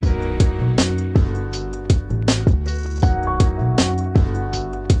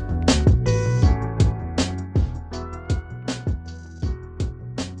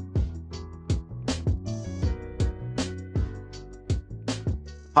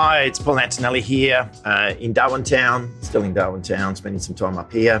Hi, it's Paul Antonelli here in Darwin Town, still in Darwin Town, spending some time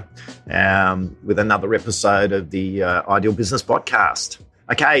up here with another episode of the Ideal Business Podcast.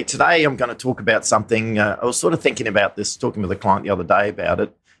 Okay, today I'm going to talk about something, I was sort of thinking about this, talking with a client the other day about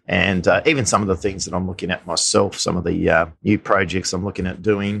it, and even some of the things that I'm looking at myself, some of the new projects I'm looking at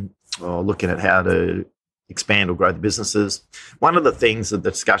doing, or looking at how to expand or grow the businesses. One of the things, the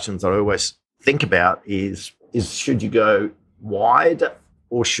discussions I always think about is should you go wide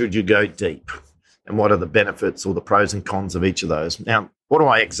or should you go deep? And what are the benefits or the pros and cons of each of those? Now, what do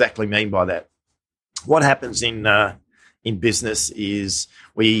I exactly mean by that? What happens in business is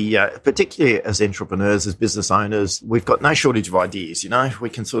we, particularly as entrepreneurs, as business owners, we've got no shortage of ideas. We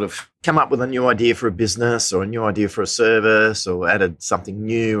can sort of come up with a new idea for a business or a new idea for a service or added something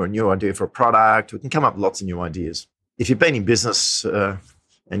new or a new idea for a product. We can come up with lots of new ideas. If you've been in business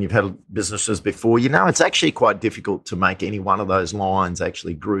and you've had businesses before, it's actually quite difficult to make any one of those lines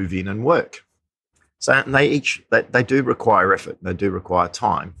actually groove in and work. So they do require effort, they do require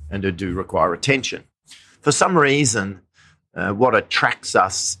time, and they do require attention. For some reason, what attracts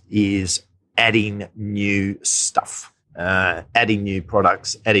us is adding new stuff, adding new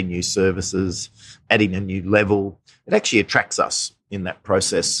products, adding new services, adding a new level. It actually attracts us in that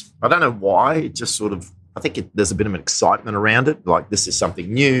process. I don't know why, it just sort of, I think there's a bit of an excitement around it, like this is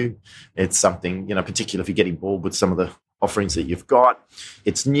something new. It's something, particularly if you're getting bored with some of the offerings that you've got.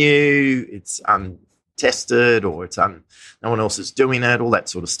 It's new, it's untested, or no one else is doing it, all that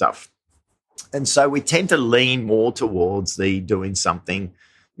sort of stuff. And so we tend to lean more towards the doing something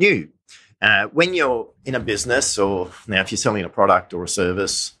new. When you're in a business, or now if you're selling a product or a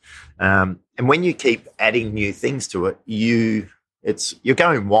service, and when you keep adding new things to it, you're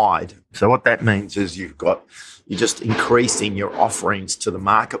going wide. So what that means is you're just increasing your offerings to the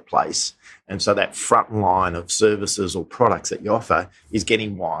marketplace. And so that front line of services or products that you offer is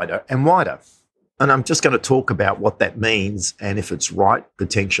getting wider and wider. And I'm just going to talk about what that means and if it's right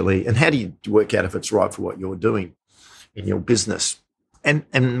potentially, and how do you work out if it's right for what you're doing in your business.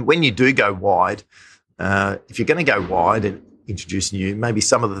 And when you do go wide, if you're going to go wide and introduce new, maybe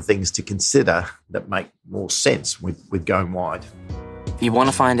some of the things to consider that make more sense with going wide. If you want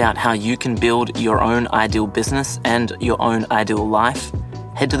to find out how you can build your own ideal business and your own ideal life,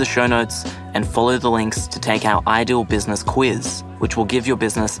 head to the show notes and follow the links to take our Ideal Business Quiz, which will give your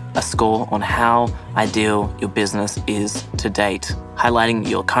business a score on how ideal your business is to date, highlighting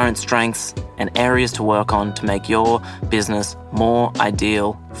your current strengths and areas to work on to make your business more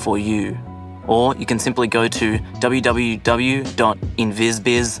ideal for you. Or you can simply go to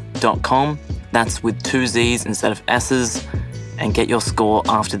www.invisbiz.com, that's with 2 Z's instead of S's, and get your score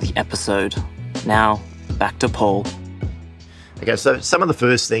after the episode. Now, back to Paul. Okay, so some of the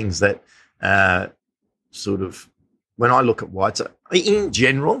first things that when I look at wide, so in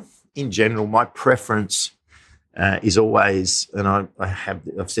general, my preference is always, and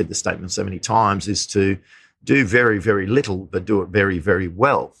I've said this statement so many times, is to do very, very little, but do it very, very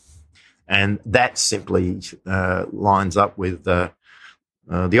well. And that simply lines up with the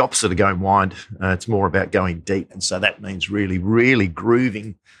opposite of going wide. It's more about going deep. And so that means really, really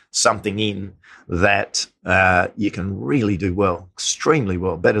grooving something in that you can really do well, extremely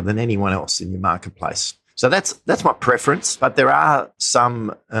well, better than anyone else in your marketplace. So that's my preference. But there are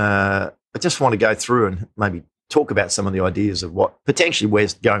some, I just want to go through and maybe talk about some of the ideas of what potentially where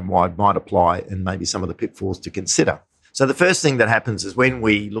going wide might apply and maybe some of the pitfalls to consider. So the first thing that happens is when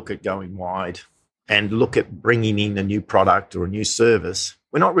we look at going wide and look at bringing in a new product or a new service,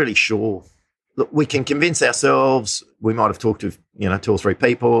 we're not really sure. Look, we can convince ourselves. We might have talked to 2 or 3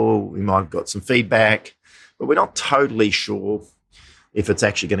 people. We might have got some feedback, but we're not totally sure if it's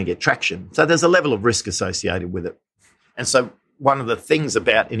actually going to get traction. So there's a level of risk associated with it. And so one of the things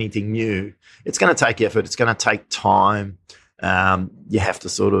about anything new, it's going to take effort. It's going to take time. You have to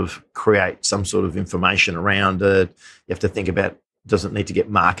sort of create some sort of information around it. You have to think about, does it need to get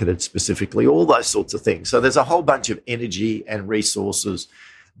marketed specifically? All those sorts of things. So there's a whole bunch of energy and resources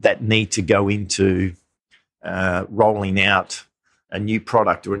that need to go into rolling out a new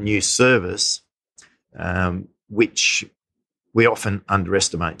product or a new service, which we often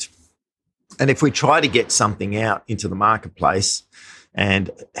underestimate. And if we try to get something out into the marketplace and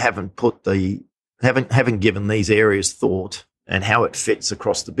haven't given these areas thought and how it fits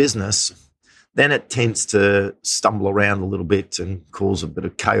across the business, then it tends to stumble around a little bit and cause a bit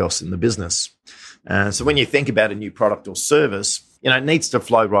of chaos in the business. So when you think about a new product or service, it needs to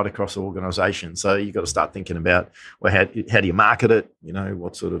flow right across the organisation. So you've got to start thinking about, well, how do you market it?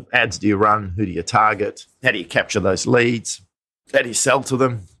 What sort of ads do you run? Who do you target? How do you capture those leads? How do you sell to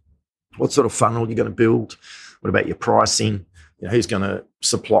them? What sort of funnel are you going to build? What about your pricing? who's going to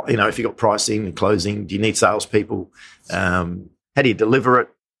supply, if you've got pricing and closing, do you need salespeople? How do you deliver it?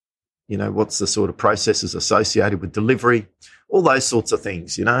 What's the sort of processes associated with delivery? All those sorts of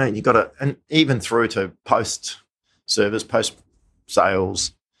things, and you've got to, and even through to post-service,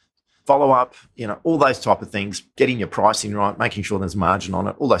 post-sales, follow-up, all those type of things, getting your pricing right, making sure there's margin on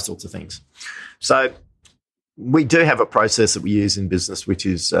it, all those sorts of things. So we do have a process that we use in business, which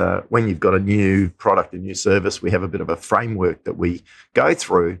is when you've got a new product, a new service, we have a bit of a framework that we go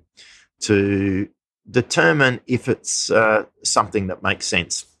through to determine if it's something that makes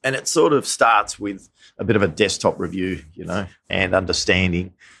sense. And it sort of starts with a bit of a desktop review, and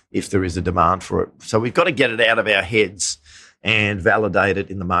understanding if there is a demand for it. So we've got to get it out of our heads and validate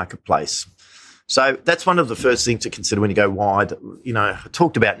it in the marketplace. So that's one of the first things to consider when you go wide. I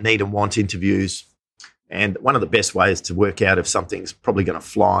talked about need and want interviews. And one of the best ways to work out if something's probably going to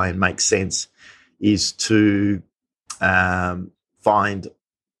fly and make sense is to find,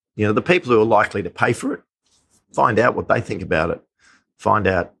 the people who are likely to pay for it, find out what they think about it, find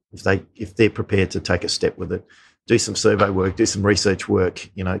out if they're prepared to take a step with it, do some survey work, do some research work.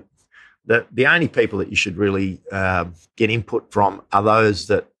 The only people that you should really get input from are those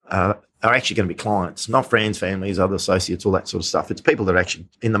that are actually going to be clients, not friends, families, other associates, all that sort of stuff. It's people that are actually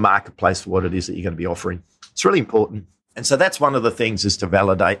in the marketplace for what it is that you're going to be offering. It's really important. And so that's one of the things, is to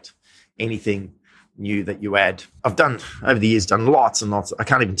validate anything new that you add. I've done, over the years, done lots and lots. I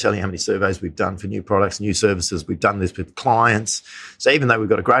can't even tell you how many surveys we've done for new products, new services. We've done this with clients. So even though we've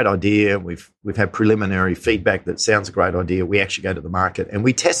got a great idea, we've had preliminary feedback that sounds a great idea, we actually go to the market and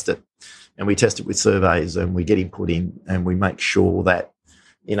we test it. And we test it with surveys, and we get input in, and we make sure that,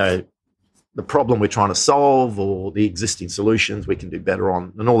 the problem we're trying to solve or the existing solutions we can do better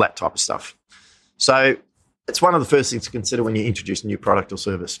on, and all that type of stuff. So it's one of the first things to consider when you introduce a new product or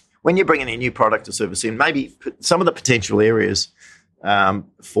service. When you're bringing a new product or service in, maybe some of the potential areas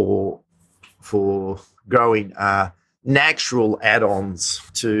for growing are natural add-ons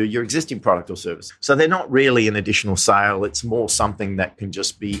to your existing product or service. So they're not really an additional sale. It's more something that can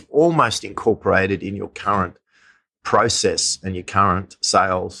just be almost incorporated in your current process and your current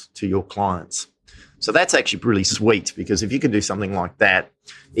sales to your clients. So that's actually really sweet, because if you can do something like that,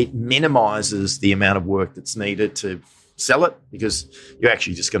 it minimizes the amount of work that's needed to sell it, because you're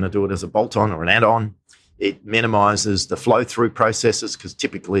actually just going to do it as a bolt-on or an add-on. It minimizes the flow-through processes, because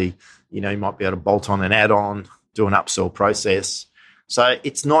typically, you might be able to bolt on an add-on, do an upsell process. So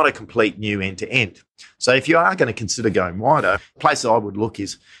it's not a complete new end-to-end. So if you are going to consider going wider, the place I would look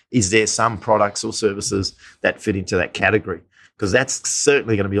is there some products or services that fit into that category? Because that's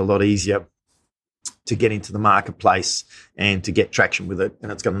certainly going to be a lot easier to get into the marketplace and to get traction with it,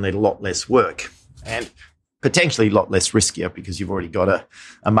 and it's going to need a lot less work and potentially a lot less riskier, because you've already got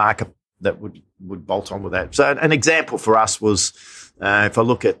a market that would bolt on with that. So an example for us was, if I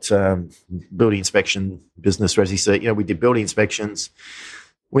look at building inspection business, Resi, so, we did building inspections.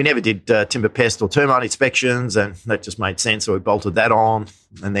 We never did timber pest or termite inspections, and that just made sense, so we bolted that on.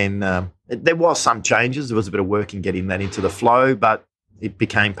 And then there was some changes. There was a bit of work in getting that into the flow, but it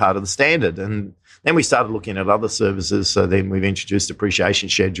became part of the standard. And then we started looking at other services, so then we've introduced depreciation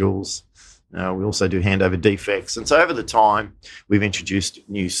schedules. We also do handover defects. And so over the time, we've introduced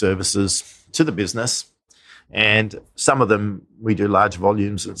new services to the business, and some of them we do large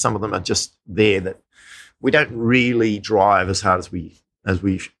volumes, and some of them are just there that we don't really drive as hard as we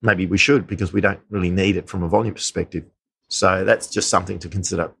maybe we should, because we don't really need it from a volume perspective. So that's just something to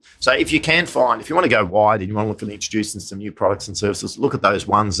consider. So if you want to go wide and you want to look at introducing some new products and services, look at those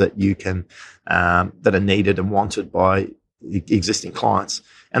ones that you can, that are needed and wanted by existing clients.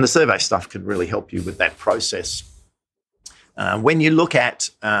 And the survey stuff can really help you with that process. When you look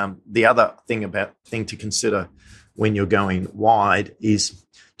at the other thing to consider when you're going wide is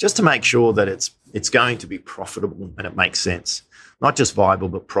just to make sure that it's going to be profitable and it makes sense. Not just viable,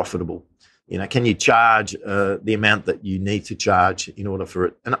 but profitable. Can you charge the amount that you need to charge in order for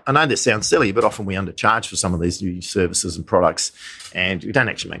it? And I know this sounds silly, but often we undercharge for some of these new services and products, and we don't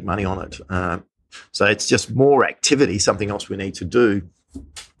actually make money on it. So it's just more activity, something else we need to do,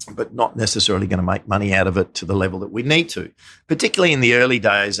 but not necessarily going to make money out of it to the level that we need to, particularly in the early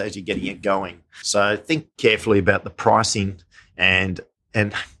days as you're getting it going. So think carefully about the pricing, and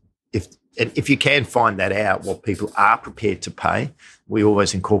if you can find that out, what people are prepared to pay. We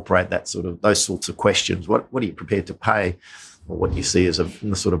always incorporate those sorts of questions. What are you prepared to pay, or what do you see as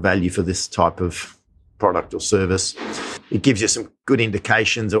the sort of value for this type of product or service? It gives you some good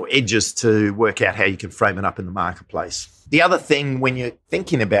indications or edges to work out how you can frame it up in the marketplace. The other thing when you're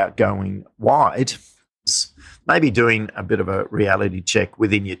thinking about going wide is maybe doing a bit of a reality check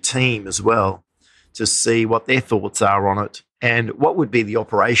within your team as well, to see what their thoughts are on it And what would be the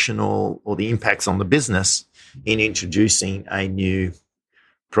operational or the impacts on the business in introducing a new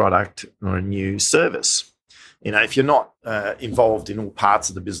product or a new service? If you're not involved in all parts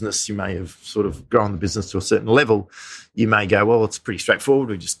of the business, you may have sort of grown the business to a certain level. You may go, well, it's pretty straightforward.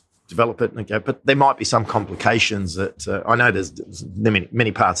 We just develop it and go. But there might be some complications that I know there's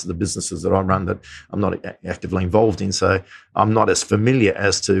many parts of the businesses that I run that I'm not actively involved in. So I'm not as familiar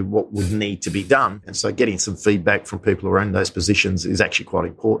as to what would need to be done. And so getting some feedback from people who are in those positions is actually quite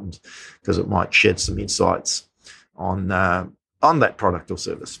important because it might shed some insights on that product or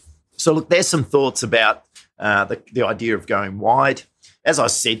service. So look, there's some thoughts about the idea of going wide. As I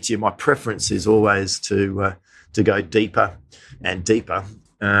said to you, my preference is always to go deeper and deeper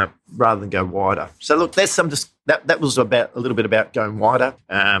rather than go wider. So look, there's some that was about a little bit about going wider.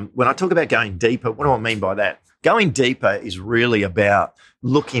 When I talk about going deeper, what do I mean by that? Going deeper is really about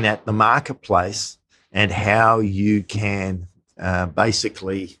looking at the marketplace and how you can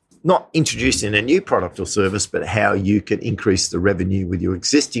basically not introducing a new product or service, but how you can increase the revenue with your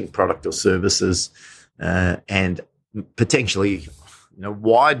existing product or services and potentially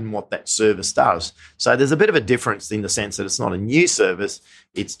widen what that service does. So there's a bit of a difference in the sense that it's not a new service,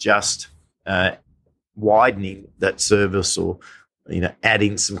 it's just widening that service or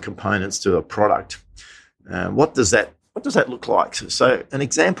adding some components to a product. What does that look like? So an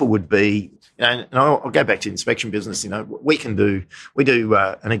example would be, and I'll go back to the inspection business. We do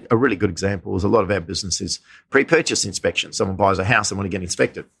a really good example is a lot of our business is pre-purchase inspection. Someone buys a house and want to get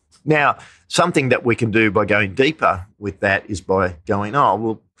inspected. Now, something that we can do by going deeper with that is by going, a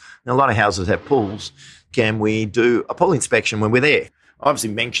lot of houses have pools. Can we do a pool inspection when we're there? I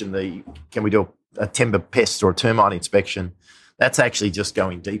obviously mentioned can we do a timber pest or a termite inspection? That's actually just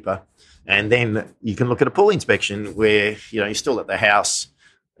going deeper. And then you can look at a pool inspection where, you're still at the house.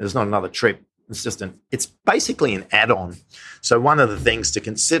 There's not another trip. It's basically an add-on. So one of the things to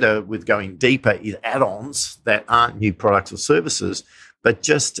consider with going deeper is add-ons that aren't new products or services, but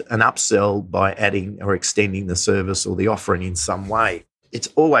just an upsell by adding or extending the service or the offering in some way. It's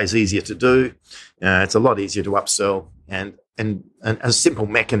always easier to do. It's a lot easier to upsell. And a simple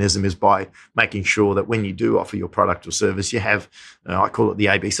mechanism is by making sure that when you do offer your product or service, you have, I call it the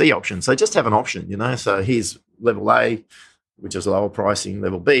ABC option. So just have an option, So here's level A, which is lower pricing,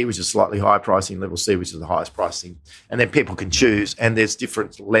 level B, which is slightly higher pricing, level C, which is the highest pricing. And then people can choose. And there's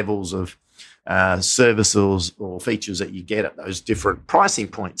different levels of services or features that you get at those different pricing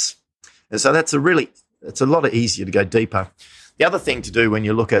points. And so it's a lot easier to go deeper. The other thing to do when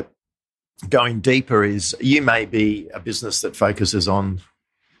you look at going deeper is you may be a business that focuses on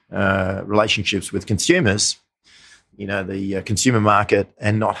relationships with consumers, the consumer market,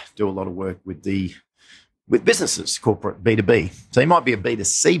 and not do a lot of work with businesses, corporate B2B. So you might be a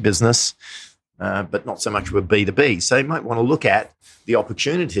B2C business, but not so much with B2B. So you might want to look at the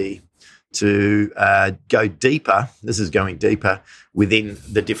opportunity to go deeper. This is going deeper within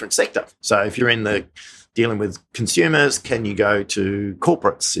the different sector. So if you're dealing with consumers, can you go to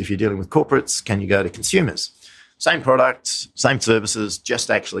corporates? If you're dealing with corporates, can you go to consumers? Same products, same services, just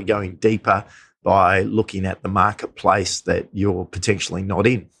actually going deeper by looking at the marketplace that you're potentially not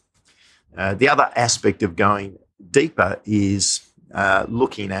in. The other aspect of going deeper is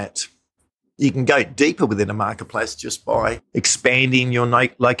looking at, you can go deeper within a marketplace just by expanding your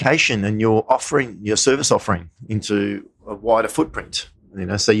location and your service offering into a wider footprint.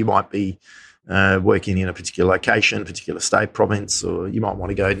 So you might be working in a particular location, particular state, province, or you might want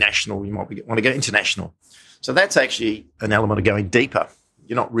to go national, you might want to go international. So that's actually an element of going deeper.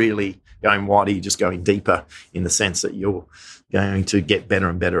 You're not really going wider, you're just going deeper in the sense that you're going to get better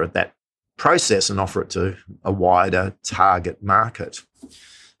and better at that process and offer it to a wider target market.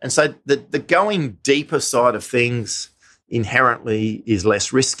 And so the going deeper side of things inherently is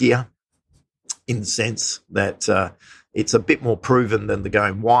less riskier in the sense that it's a bit more proven than the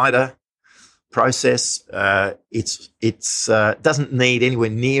going wider process. It's doesn't need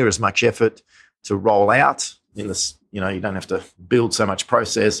anywhere near as much effort to roll out in this. You don't have to build so much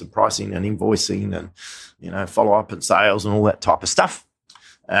process and pricing and invoicing and follow up and sales and all that type of stuff.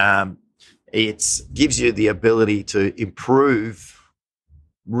 It gives you the ability to improve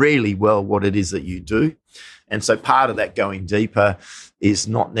really well what it is that you do. And so part of that going deeper is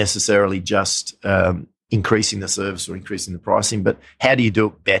not necessarily just increasing the service or increasing the pricing, but how do you do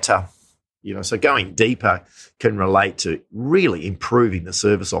it better? So going deeper can relate to really improving the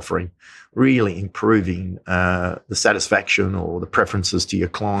service offering, really improving the satisfaction or the preferences to your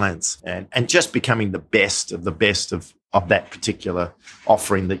clients, and just becoming the best of that particular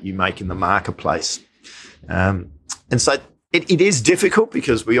offering that you make in the marketplace. And so It is difficult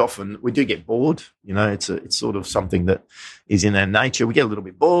because we do get bored. It's sort of something that is in our nature. We get a little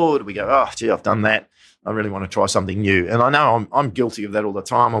bit bored. We go, oh, gee, I've done that. I really want to try something new. And I know I'm guilty of that all the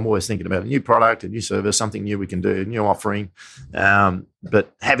time. I'm always thinking about a new product, a new service, something new we can do, a new offering.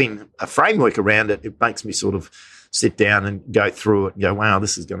 But having a framework around it, it makes me sort of sit down and go through it and go, wow,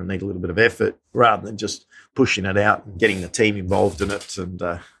 this is going to need a little bit of effort, rather than just pushing it out and getting the team involved in it. And,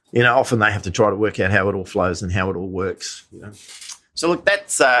 often they have to try to work out how it all flows and how it all works. So look,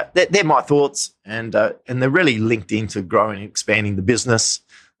 they're my thoughts, and they're really linked into growing and expanding the business.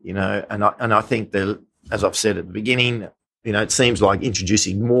 And I think that, as I've said at the beginning, it seems like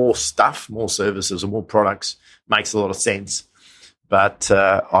introducing more stuff, more services, and more products makes a lot of sense. But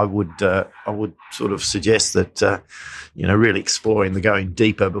I would sort of suggest that really exploring the going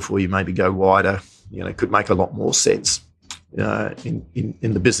deeper before you maybe go wider, could make a lot more sense in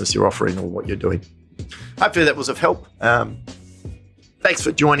the business you're offering or what you're doing. Hopefully that was of help. Thanks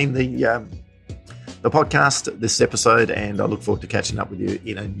for joining the podcast, this episode, and I look forward to catching up with you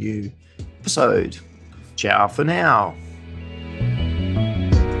in a new episode. Ciao for now.